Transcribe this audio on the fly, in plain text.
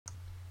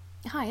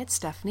Hi, it's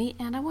Stephanie,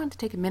 and I wanted to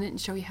take a minute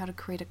and show you how to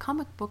create a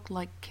comic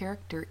book-like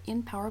character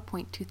in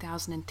PowerPoint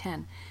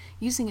 2010.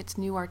 Using its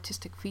new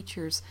artistic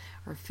features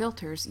or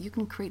filters, you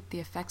can create the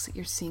effects that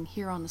you're seeing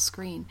here on the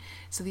screen.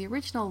 So the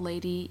original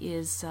lady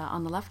is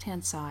on the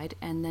left-hand side,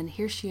 and then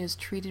here she is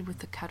treated with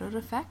the cutout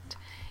effect,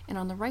 and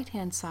on the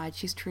right-hand side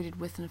she's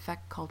treated with an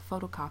effect called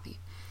photocopy.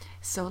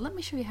 So let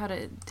me show you how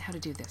to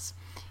do this.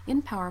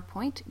 In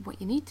PowerPoint, what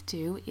you need to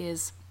do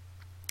is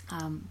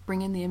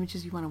bring in the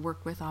images you want to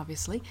work with,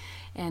 obviously,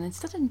 and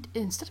instead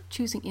of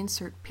choosing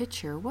insert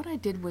picture, what I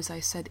did was I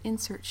said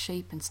insert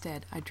shape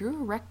instead. I drew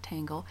a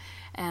rectangle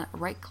and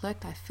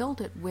right-clicked. I filled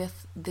it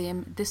with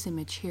this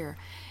image here,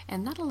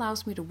 and that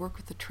allows me to work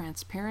with the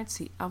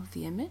transparency of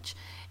the image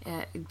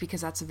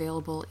because that's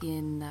available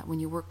in when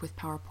you work with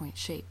PowerPoint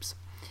shapes.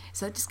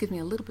 So that just gives me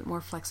a little bit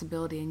more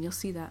flexibility, and you'll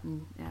see that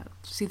and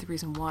see the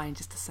reason why in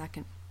just a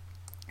second.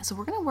 So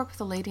we're going to work with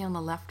the lady on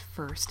the left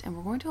first, and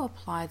we're going to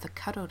apply the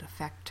cutout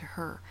effect to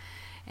her.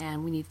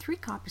 And we need 3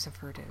 copies of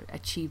her to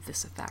achieve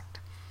this effect.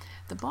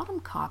 The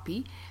bottom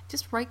copy,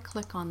 just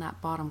right-click on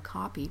that bottom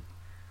copy,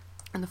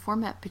 and the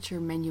Format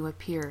Picture menu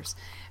appears.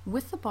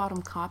 With the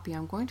bottom copy,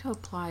 I'm going to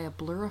apply a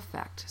blur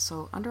effect.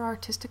 So under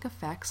Artistic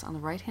Effects on the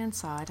right-hand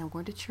side, I'm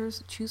going to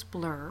choose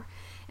Blur,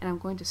 and I'm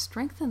going to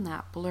strengthen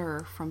that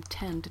blur from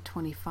 10 to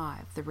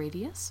 25, the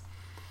radius.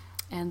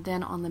 And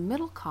then on the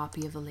middle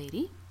copy of the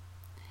lady,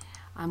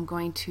 I'm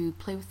going to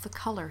play with the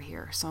color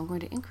here. So I'm going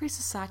to increase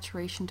the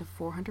saturation to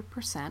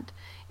 400%,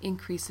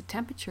 increase the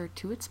temperature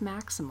to its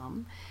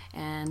maximum,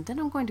 and then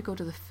I'm going to go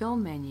to the Fill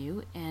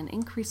menu and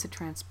increase the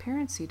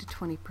transparency to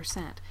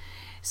 20%.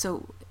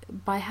 So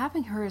by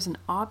having her as an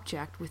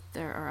object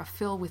or a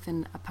fill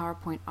within a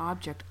PowerPoint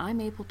object,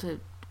 I'm able to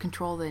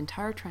control the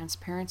entire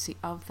transparency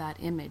of that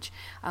image,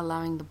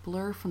 allowing the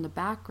blur from the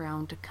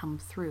background to come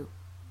through.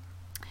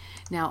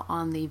 Now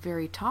on the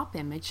very top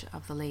image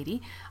of the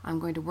lady, I'm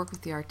going to work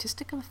with the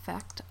artistic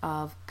effect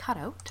of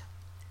Cutout,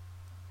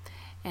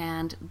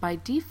 and by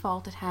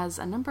default it has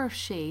a number of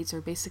shades,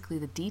 or basically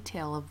the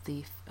detail of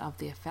the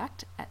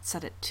effect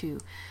set at 2.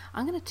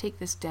 I'm going to take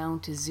this down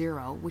to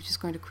 0, which is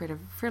going to create a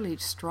fairly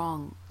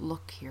strong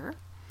look here.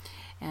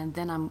 And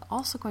then I'm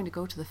also going to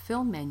go to the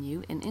Fill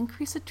menu and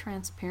increase the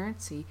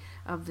transparency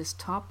of this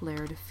top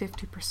layer to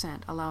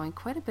 50%, allowing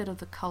quite a bit of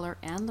the color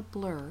and the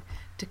blur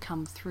to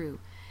come through.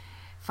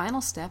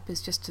 Final step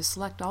is just to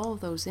select all of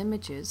those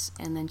images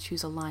and then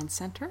choose Align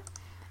Center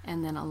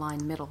and then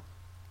Align Middle,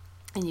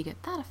 and you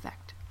get that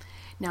effect.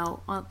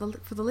 Now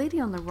for the lady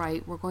on the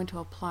right, we're going to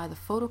apply the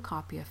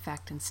photocopy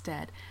effect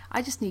instead.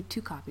 I just need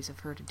 2 copies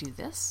of her to do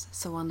this.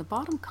 So on the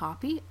bottom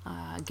copy,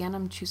 again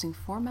I'm choosing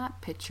Format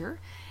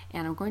Picture,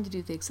 and I'm going to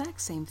do the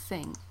exact same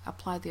thing.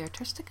 Apply the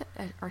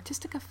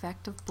artistic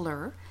effect of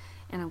Blur,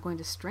 and I'm going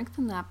to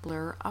strengthen that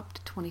blur up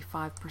to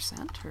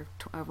 25%, or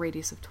a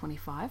radius of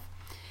 25.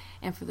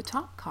 And for the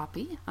top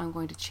copy, I'm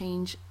going to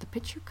change the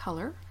picture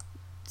color,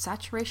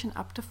 saturation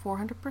up to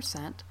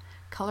 400%,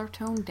 color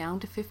tone down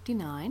to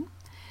 59.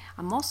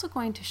 I'm also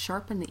going to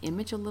sharpen the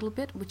image a little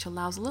bit, which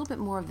allows a little bit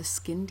more of the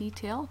skin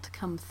detail to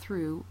come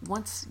through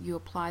once you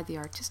apply the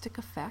artistic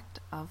effect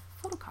of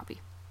photocopy.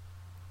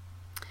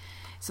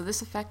 So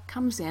this effect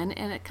comes in,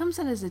 and it comes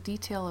in as a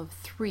detail of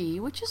 3,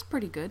 which is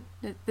pretty good.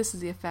 This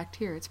is the effect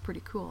here. It's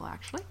pretty cool,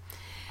 actually.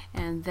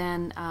 And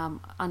then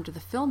under the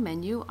Fill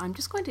menu, I'm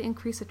just going to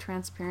increase the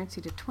transparency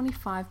to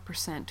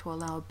 25% to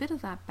allow a bit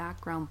of that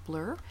background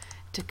blur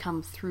to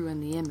come through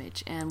in the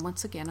image. And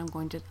once again, I'm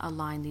going to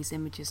align these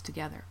images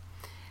together.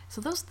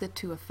 So those are the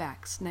 2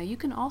 effects. Now you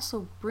can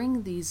also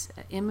bring these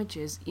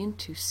images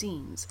into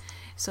scenes.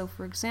 So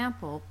for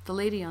example, the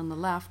lady on the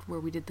left where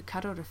we did the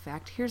cutout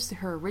effect, here's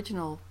her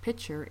original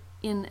picture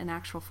in an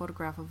actual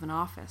photograph of an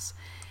office.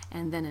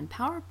 And then in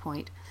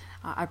PowerPoint,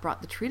 I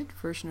brought the treated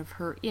version of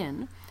her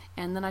in,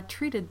 and then I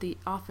treated the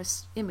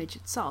office image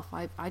itself.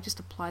 I just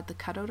applied the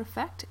cutout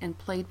effect and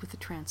played with the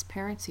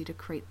transparency to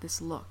create this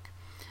look.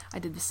 I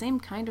did the same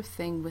kind of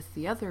thing with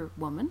the other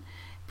woman,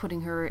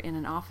 putting her in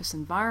an office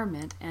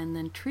environment and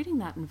then treating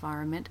that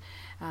environment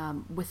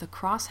with a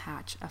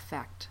crosshatch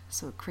effect.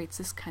 So it creates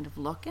this kind of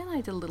look, and I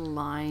did a little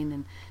line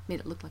and made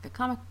it look like a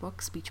comic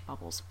book, speech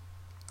bubbles.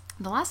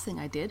 The last thing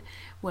I did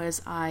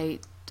was I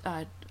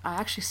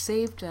actually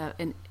saved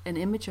an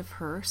image of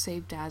her,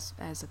 saved as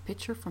a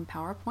picture from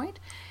PowerPoint,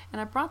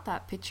 and I brought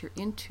that picture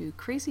into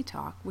Crazy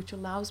Talk, which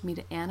allows me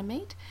to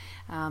animate,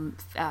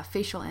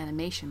 facial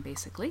animation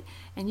basically,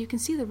 and you can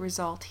see the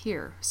result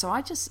here. So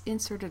I just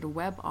inserted a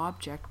web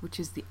object, which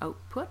is the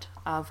output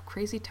of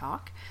Crazy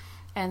Talk,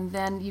 and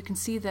then you can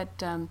see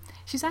that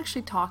she's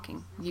actually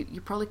talking. You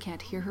probably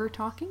can't hear her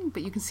talking,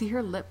 but you can see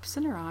her lips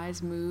and her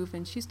eyes move,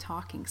 and she's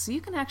talking. So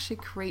you can actually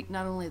create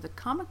not only the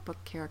comic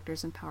book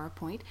characters in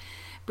PowerPoint,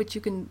 but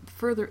you can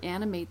further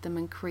animate them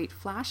and create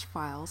flash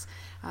files,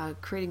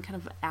 creating kind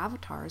of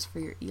avatars for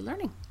your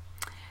e-learning.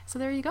 So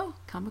there you go,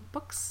 comic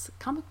book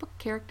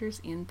characters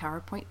in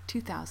PowerPoint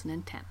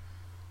 2010.